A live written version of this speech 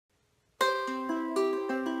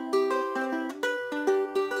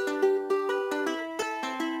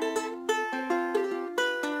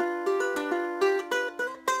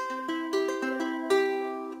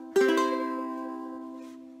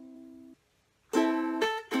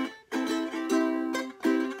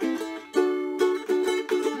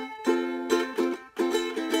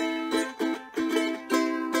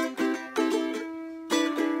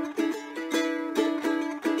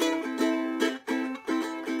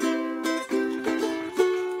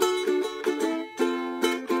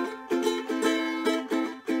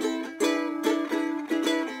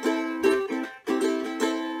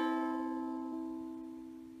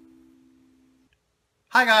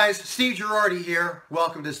Hi guys, Steve Girardi here.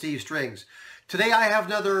 Welcome to Steve Strings. Today I have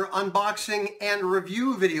another unboxing and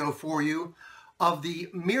review video for you of the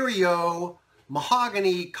Mirio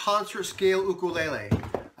mahogany concert scale ukulele.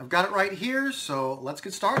 I've got it right here, so let's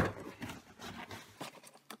get started.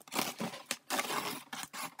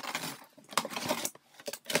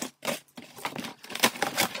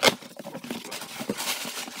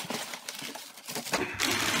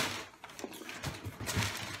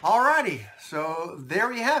 Alrighty, so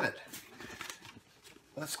there you have it.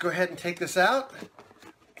 Let's go ahead and take this out.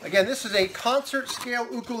 Again, this is a concert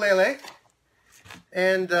scale ukulele,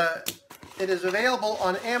 and it is available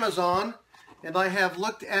on Amazon, and I have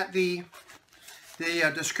looked at the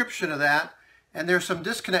description of that, and there's some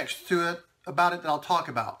disconnects to it about it that I'll talk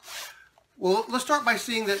about. Well, let's start by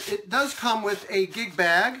seeing that it does come with a gig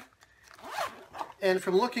bag, and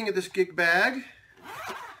from looking at this gig bag,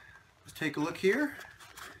 let's take a look here.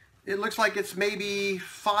 It looks like it's maybe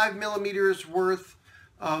 5 millimeters worth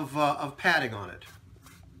of padding on it.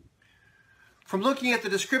 From looking at the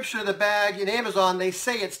description of the bag in Amazon, they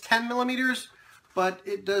say it's 10 millimeters, but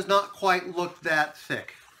it does not quite look that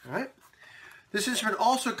thick. All right. This instrument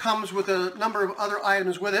also comes with a number of other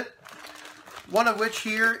items with it, one of which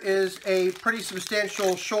here is a pretty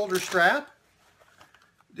substantial shoulder strap.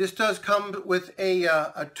 This does come with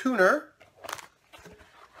a tuner.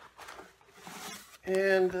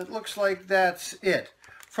 And it looks like that's it.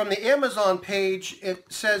 From the Amazon page, it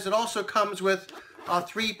says it also comes with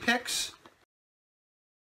 3 picks.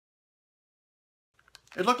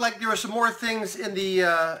 It looked like there were some more things in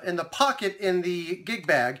the pocket in the gig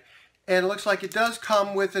bag, and it looks like it does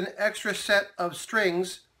come with an extra set of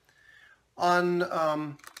strings. On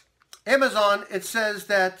Amazon, it says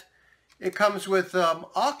that it comes with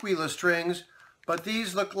aquila strings, but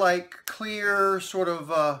these look like clear sort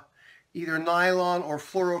of either nylon or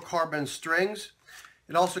fluorocarbon strings.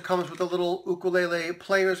 It also comes with a little ukulele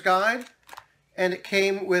player's guide, and it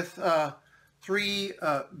came with 3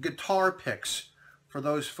 guitar picks for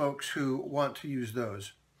those folks who want to use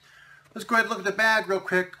those. Let's go ahead and look at the bag real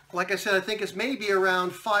quick. Like I said, I think it's maybe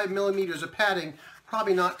around 5 millimeters of padding,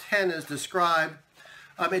 probably not 10 as described.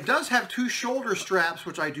 It does have 2 shoulder straps,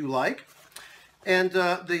 which I do like, and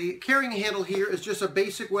the carrying handle here is just a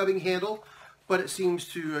basic webbing handle, but it seems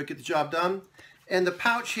to get the job done. And the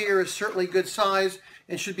pouch here is certainly good size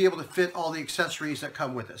and should be able to fit all the accessories that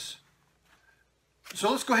come with this.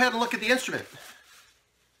 So let's go ahead and look at the instrument.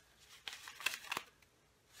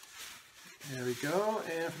 There we go,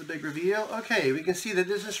 and for the big reveal. Okay, we can see that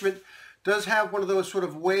this instrument does have one of those sort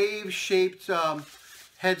of wave-shaped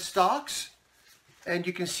headstocks. And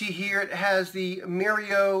you can see here it has the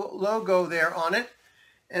Mirio logo there on it.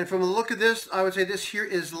 And from the look of this, I would say this here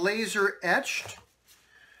is laser etched.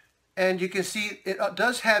 And you can see it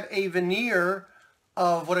does have a veneer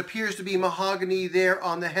of what appears to be mahogany there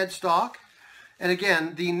on the headstock. And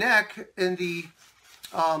again, the neck in the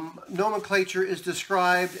nomenclature is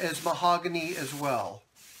described as mahogany as well.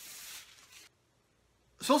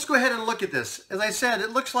 So let's go ahead and look at this. As I said,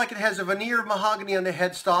 it looks like it has a veneer of mahogany on the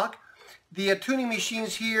headstock. The tuning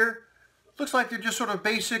machines here, looks like they're just sort of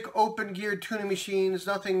basic open geared tuning machines,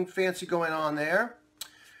 nothing fancy going on there.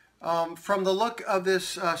 From the look of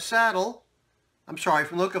this saddle, from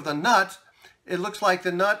the look of the nut, it looks like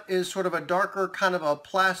the nut is sort of a darker kind of a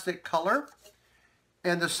plastic color.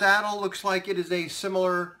 And the saddle looks like it is a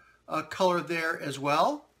similar color there as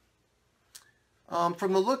well.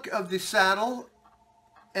 From the look of the saddle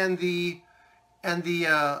and the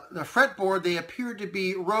fretboard, they appear to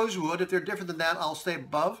be rosewood. If they're different than that, I'll stay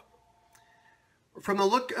above. From the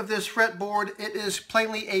look of this fretboard, it is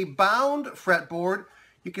plainly a bound fretboard.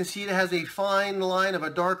 You can see it has a fine line of a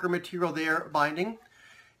darker material there binding.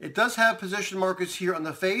 It does have position markers here on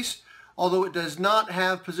the face, although it does not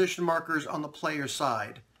have position markers on the player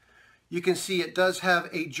side. You can see it does have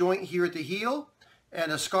a joint here at the heel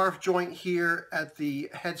and a scarf joint here at the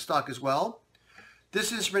headstock as well.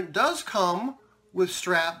 This instrument does come with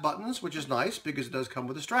strap buttons, which is nice because it does come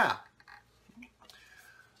with a strap.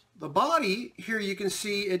 The body here, you can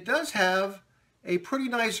see it does have a pretty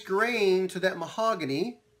nice grain to that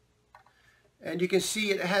mahogany, and you can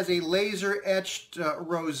see it has a laser etched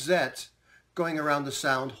rosette going around the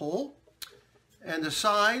sound hole. And the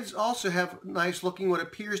sides also have nice looking what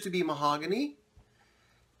appears to be mahogany.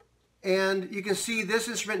 And you can see this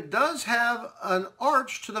instrument does have an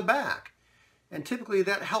arch to the back, and typically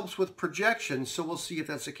that helps with projection, so we'll see if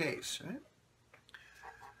that's the case. Right?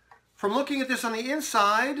 From looking at this on the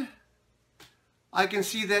inside, I can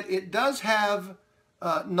see that it does have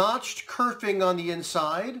notched kerfing on the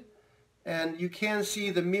inside, and you can see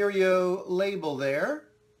the Mirio label there.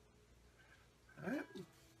 All right.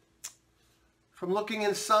 From looking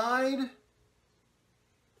inside,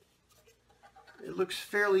 it looks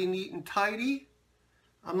fairly neat and tidy.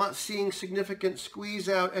 I'm not seeing significant squeeze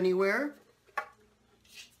out anywhere.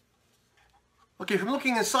 Okay, from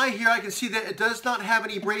looking inside here, I can see that it does not have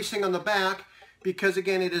any bracing on the back because,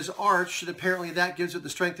 again, it is arched, and apparently that gives it the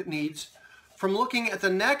strength it needs. From looking at the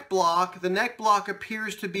neck block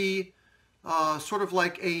appears to be sort of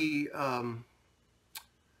like a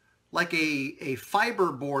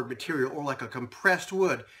fiberboard material, or like a compressed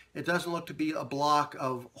wood. It doesn't look to be a block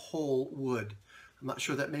of whole wood. I'm not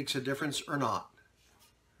sure that makes a difference or not.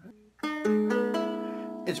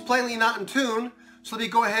 It's plainly not in tune, so let me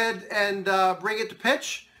go ahead and bring it to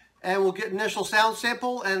pitch, and we'll get an initial sound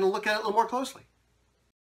sample and look at it a little more closely.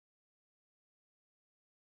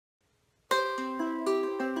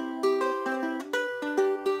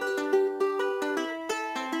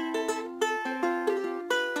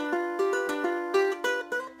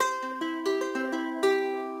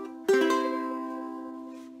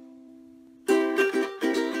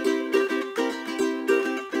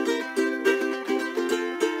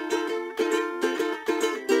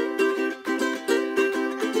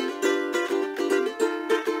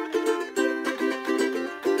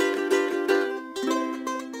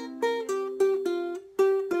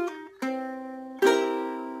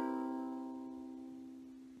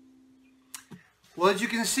 Well, as you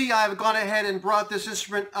can see, I've gone ahead and brought this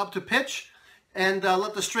instrument up to pitch and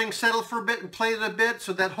let the string settle for a bit and played it a bit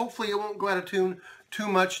so that hopefully it won't go out of tune too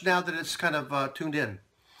much now that it's kind of tuned in.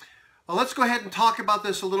 Well, let's go ahead and talk about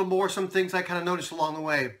this a little more, some things I kind of noticed along the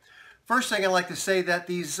way. First thing I'd like to say that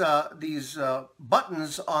these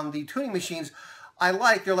buttons on the tuning machines, they're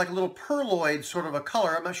like a little perloid sort of a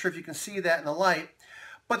color. I'm not sure if you can see that in the light,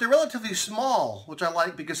 but they're relatively small, which I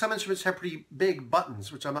like because some instruments have pretty big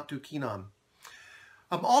buttons, which I'm not too keen on.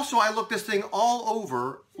 Also, I looked this thing all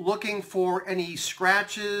over looking for any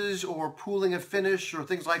scratches or pooling of finish or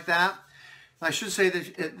things like that. And I should say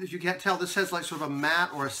that if you can't tell, this has like sort of a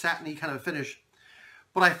matte or a satiny kind of finish.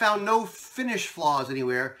 But I found no finish flaws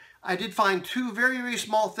anywhere. I did find two very, very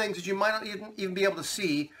small things that you might not even be able to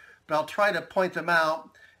see, but I'll try to point them out.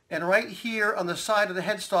 And right here on the side of the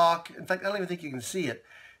headstock, in fact, I don't even think you can see it,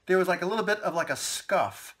 there was like a little bit of like a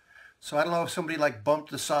scuff. So I don't know if somebody like bumped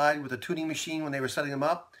the side with a tuning machine when they were setting them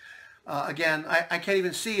up. Again, I can't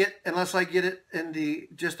even see it unless I get it in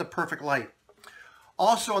just the perfect light.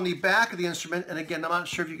 Also on the back of the instrument, and again, I'm not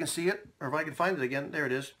sure if you can see it, or if I can find it again, there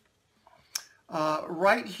it is.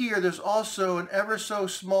 Right here, there's also an ever so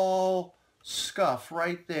small scuff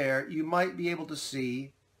right there. You might be able to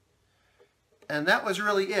see. And that was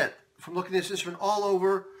really it. From looking at this instrument all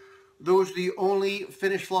over, those are the only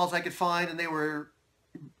finish flaws I could find, and they were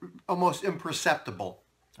almost imperceptible.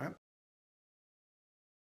 All right.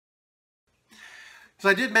 So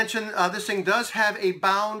I did mention this thing does have a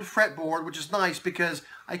bound fretboard, which is nice because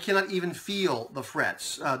I cannot even feel the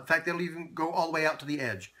frets. In fact, they don't even go all the way out to the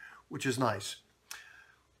edge, which is nice.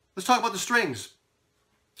 Let's talk about the strings.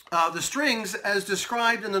 The strings, as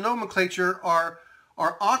described in the nomenclature, are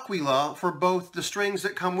aquila for both the strings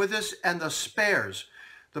that come with this and the spares.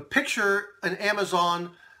 The picture in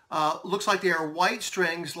Amazon looks like they are white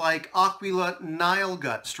strings, like aquila Nile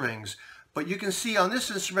gut strings. But you can see on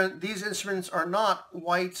this instrument, these instruments are not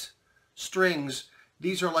white strings.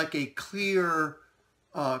 These are like a clear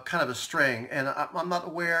kind of a string. And I'm not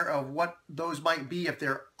aware of what those might be if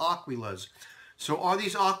they're aquilas. So are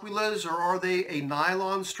these aquilas or are they a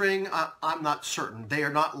nylon string? I'm not certain. They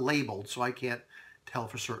are not labeled, so I can't tell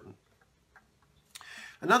for certain.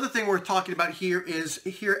 Another thing we're talking about here is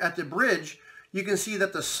here at the bridge, you can see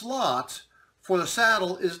that the slot for the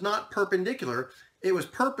saddle is not perpendicular. It was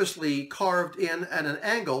purposely carved in at an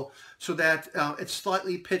angle so that it's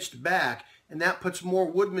slightly pitched back, and that puts more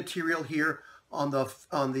wood material here on the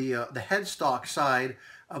headstock side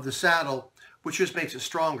of the saddle, which just makes it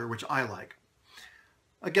stronger, which I like.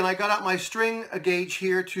 Again, I got out my string gauge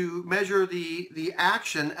here to measure the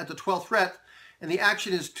action at the 12th fret, and the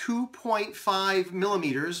action is 2.5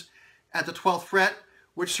 millimeters at the 12th fret,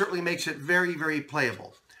 which certainly makes it very, very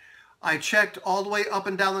playable. I checked all the way up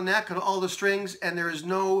and down the neck on all the strings, and there is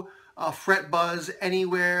no fret buzz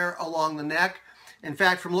anywhere along the neck. In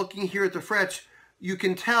fact, from looking here at the frets, you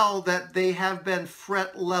can tell that they have been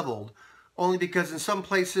fret leveled, only because in some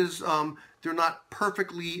places they're not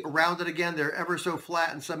perfectly rounded again. They're ever so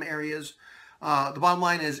flat in some areas. The bottom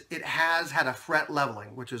line is it has had a fret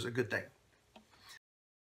leveling, which is a good thing.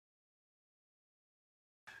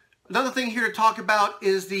 Another thing here to talk about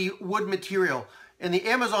is the wood material. In the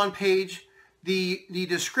Amazon page, the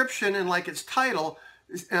description and like its title,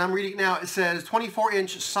 and I'm reading it now, it says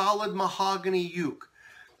 24-inch solid mahogany uke.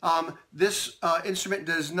 This instrument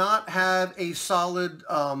does not have a solid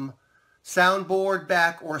soundboard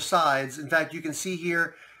back or sides. In fact, you can see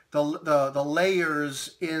here the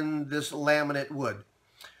layers in this laminate wood.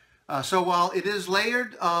 So while it is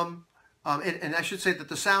layered, and I should say that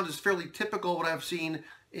the sound is fairly typical what I've seen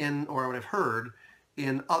in, or what I've heard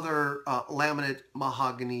in other laminate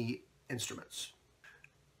mahogany instruments.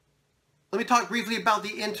 Let me talk briefly about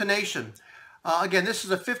the intonation. Again, this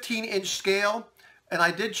is a 15-inch scale, and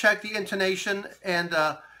I did check the intonation, and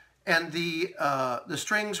the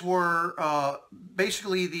strings were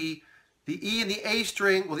basically the E and the A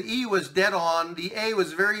string. Well, the E was dead on, the A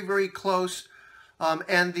was very, very close,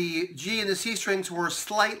 and the G and the C strings were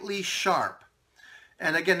slightly sharp.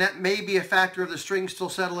 And again, that may be a factor of the string still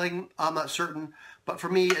settling. I'm not certain, but for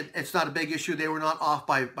me, it's not a big issue. They were not off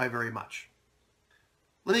by very much.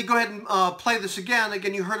 Let me go ahead and play this again.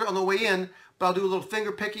 Again, you heard it on the way in, but I'll do a little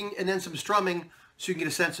finger picking and then some strumming so you can get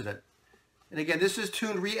a sense of it. And again, this is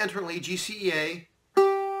tuned re-entrantly, G, C, E, A.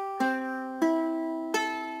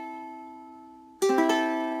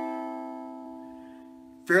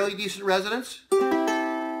 Fairly decent resonance.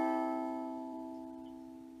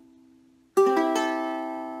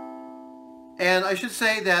 And I should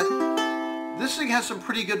say that this thing has some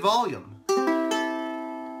pretty good volume.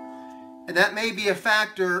 And that may be a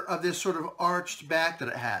factor of this sort of arched back that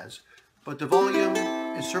it has. But the volume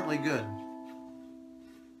is certainly good.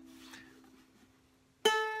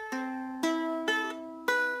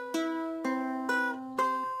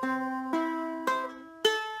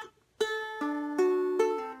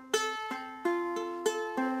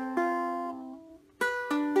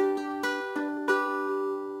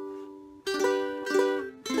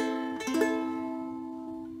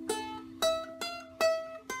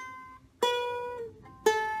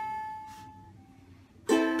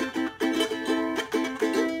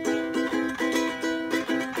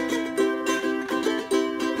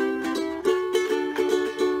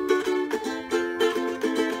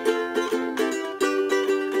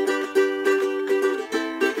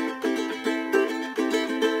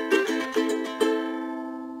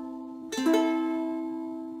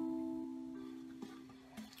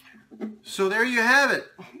 So there you have it,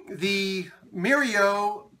 the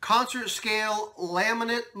Mirio concert scale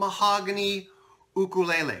laminate mahogany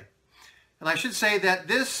ukulele. And I should say that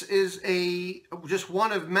this is just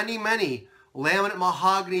one of many, many laminate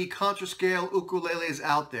mahogany concert scale ukuleles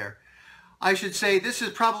out there. I should say this is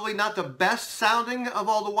probably not the best sounding of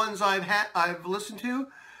all the ones I've listened to.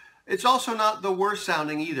 It's also not the worst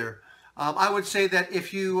sounding either. I would say that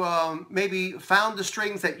if you maybe found the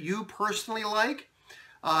strings that you personally like,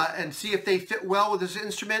 and see if they fit well with this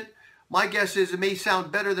instrument, my guess is it may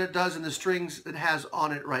sound better than it does in the strings it has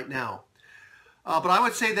on it right now. But I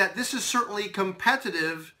would say that this is certainly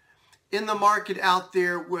competitive in the market out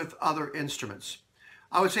there with other instruments.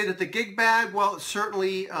 I would say that the gig bag, well, it's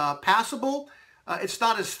certainly passable. It's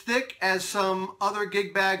not as thick as some other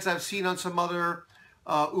gig bags I've seen on some other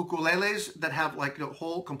ukuleles that have like the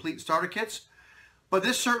whole complete starter kits. But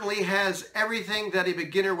this certainly has everything that a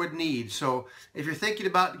beginner would need. So if you're thinking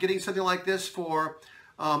about getting something like this for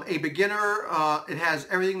a beginner, it has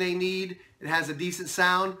everything they need. It has a decent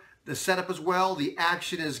sound, the setup as well, the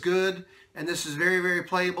action is good, and this is very, very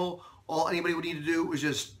playable. All anybody would need to do is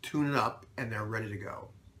just tune it up and they're ready to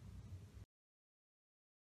go.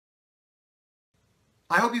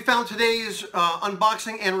 I hope you found today's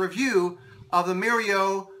unboxing and review of the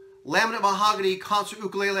Mirio laminate mahogany concert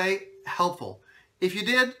ukulele helpful. If you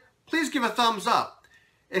did, please give a thumbs up.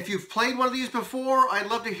 If you've played one of these before,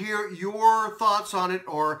 I'd love to hear your thoughts on it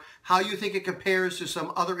or how you think it compares to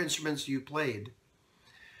some other instruments you played.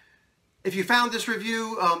 If you found this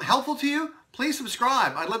review helpful to you, please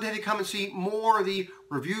subscribe. I'd love to have you come and see more of the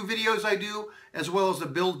review videos I do, as well as the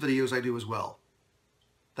build videos I do as well.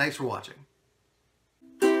 Thanks for watching.